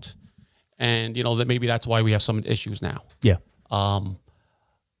don't. And, that maybe that's why we have some issues now. Yeah.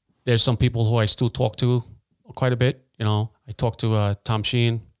 There's some people who I still talk to quite a bit. I talk to Tom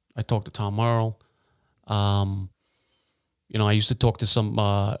Sheen. I talk to Tom Merle. I used to talk to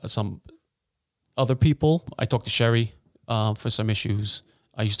some other people. I talked to Sherry for some issues.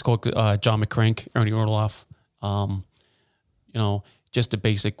 I used to talk to John McCrank, Ernie Orloff. Just the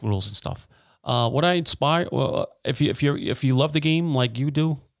basic rules and stuff. What I inspire, if you love the game like you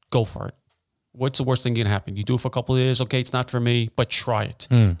do, go for it. What's the worst thing that can happen? You do it for a couple of years. Okay, it's not for me, but try it.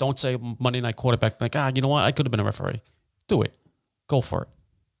 Don't say Monday night quarterback, like, you know what? I could have been a referee. Do it. Go for it.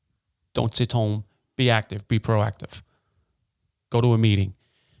 Don't sit home. Be active. Be proactive. Go to a meeting.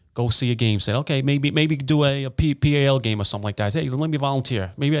 Go see a game. Say, okay, maybe do a PAL game or something like that. Hey, let me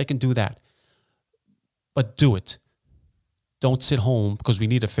volunteer. Maybe I can do that. But do it. Don't sit home because we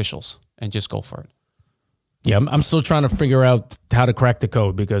need officials, and just go for it. Yeah, I'm still trying to figure out how to crack the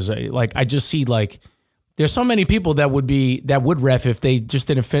code because I just see there's so many people that would ref if they just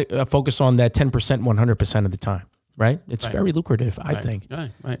didn't focus on that 10%, 100% of the time, right? It's very lucrative, I think.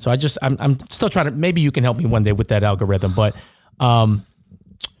 Right. So I'm still trying to, maybe you can help me one day with that algorithm. But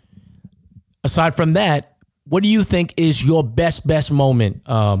aside from that, what do you think is your best moment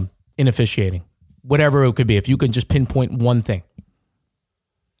in officiating? Whatever it could be, if you can just pinpoint one thing.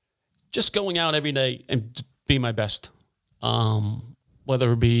 Just going out every day and be my best.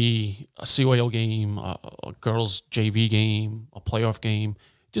 Whether it be a CYO game, a girls' JV game, a playoff game,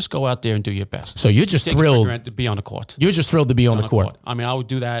 just go out there and do your best. So you're just thrilled to be on the court. You're just thrilled to be on the court. I would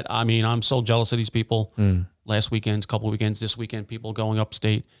do that. I'm so jealous of these people. Last weekend, couple of weekends, this weekend, people going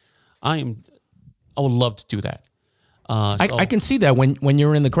upstate. I would love to do that. I can see that when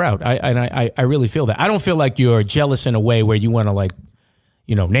you're in the crowd. I really feel that. I don't feel like you're jealous in a way where you want to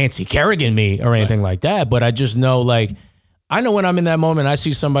Nancy Kerrigan me or anything like that. But I just know, I know when I'm in that moment, I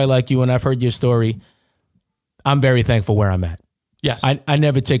see somebody like you and I've heard your story. I'm very thankful where I'm at. Yes. I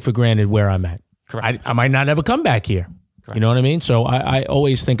never take for granted where I'm at. Correct. I might not ever come back here. Correct. You know what I mean? So I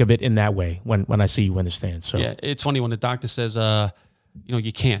always think of it in that way when I see you in the stands. So yeah, it's funny when the doctor says,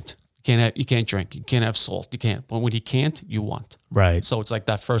 you can't. You can't drink. You can't have salt. You can't. But when you can't, you want. Right. So it's like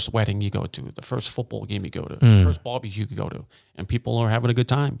that first wedding you go to, the first football game you go to, the first barbecue you go to, and people are having a good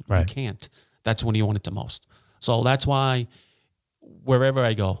time. Right. You can't. That's when you want it the most. So that's why wherever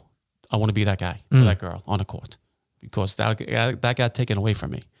I go, I want to be that guy or that girl on the court because that got taken away from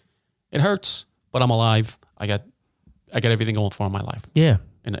me. It hurts, but I'm alive. I got everything going for in my life. Yeah.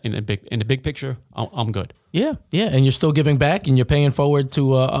 In the big picture, I'm good. Yeah, and you're still giving back, and you're paying forward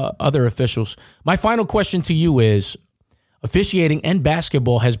to other officials. My final question to you is, officiating and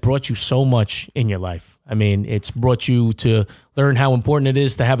basketball has brought you so much in your life. I mean, it's brought you to learn how important it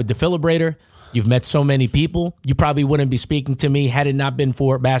is to have a defibrillator. You've met so many people. You probably wouldn't be speaking to me had it not been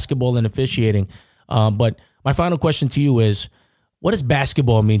for basketball and officiating. But my final question to you is, what does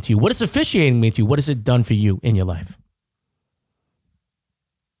basketball mean to you? What does officiating mean to you? What has it done for you in your life?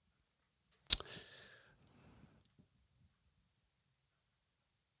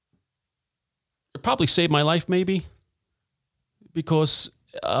 Probably saved my life, maybe, because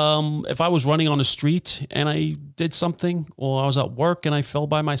if I was running on the street and I did something, or I was at work and I fell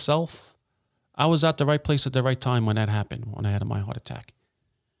by myself, I was at the right place at the right time when that happened, when I had my heart attack.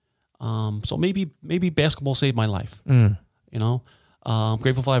 So maybe basketball saved my life. I'm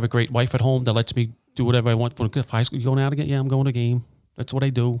grateful I have a great wife at home that lets me do whatever I want. For high school, you going out again? Yeah, I'm going to a game. That's what I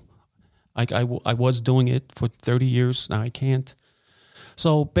do. I was doing it for 30 years. Now I can't.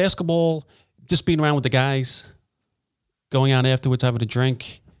 So basketball, just being around with the guys, going out afterwards, having a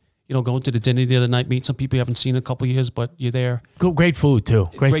drink, going to the dinner the other night, meet some people you haven't seen in a couple of years, but you're there. Great food, too.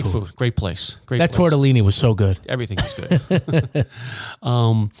 Great food. Great place. That tortellini was so good. Everything was good.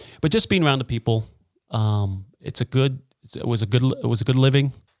 But just being around the people, it was a good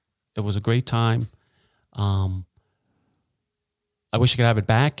living. It was a great time. I wish I could have it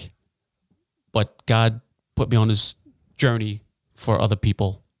back, but God put me on this journey for other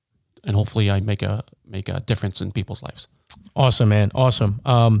people, and hopefully I make a difference in people's lives. Awesome, man. Awesome.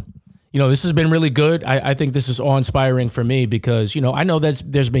 This has been really good. I think this is awe-inspiring for me because, I know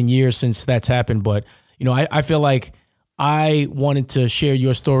there's been years since that's happened, but, I feel like I wanted to share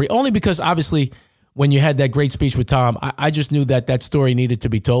your story only because obviously when you had that great speech with Tom, I just knew that story needed to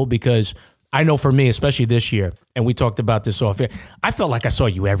be told because I know for me, especially this year, and we talked about this off air, I felt like I saw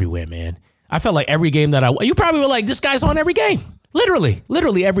you everywhere, man. I felt like every game you probably were like, this guy's on every game.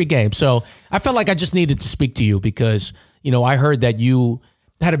 Literally every game. So I felt like I just needed to speak to you because, I heard that you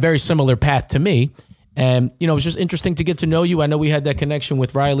had a very similar path to me. And, it was just interesting to get to know you. I know we had that connection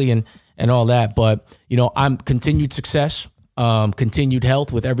with Riley and all that, but, I'm continued success, continued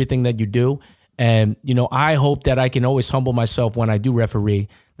health with everything that you do. And, I hope that I can always humble myself when I do referee,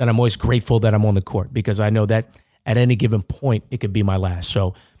 that I'm always grateful that I'm on the court because I know that at any given point, it could be my last.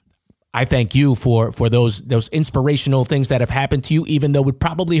 So I thank you for those inspirational things that have happened to you, even though it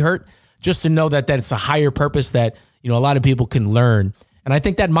probably hurt, just to know that it's a higher purpose that, a lot of people can learn. And I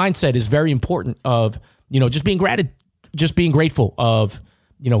think that mindset is very important of, just being grateful of,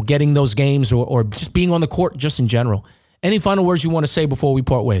 getting those games or just being on the court just in general. Any final words you want to say before we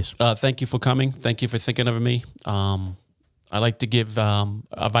part ways? Thank you for coming. Thank you for thinking of me. I like to give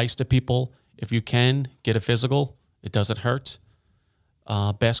advice to people. If you can, get a physical. It doesn't hurt.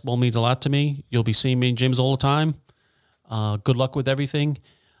 Basketball means a lot to me. You'll be seeing me in gyms all the time. Good luck with everything.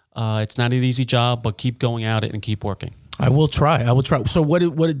 It's not an easy job, but keep going at it and keep working. I will try. So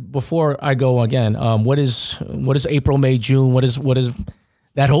what before I go again, what is April, May, June? What is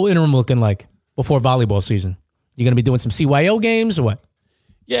that whole interim looking like before volleyball season? You going to be doing some CYO games or what?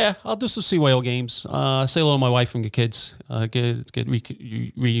 Yeah, I'll do some CYO games. Say hello to my wife and the kids. Get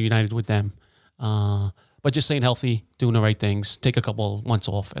reunited with them. But just staying healthy, doing the right things, take a couple months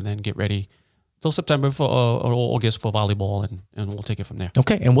off, and then get ready till September or August for volleyball, and we'll take it from there.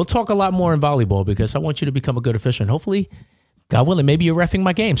 Okay, and we'll talk a lot more in volleyball because I want you to become a good official. And hopefully, God willing, maybe you're reffing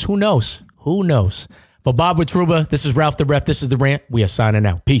my games. Who knows? For Bob Wotruba, this is Ralph the Ref. This is The Rant. We are signing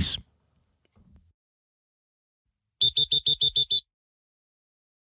out. Peace.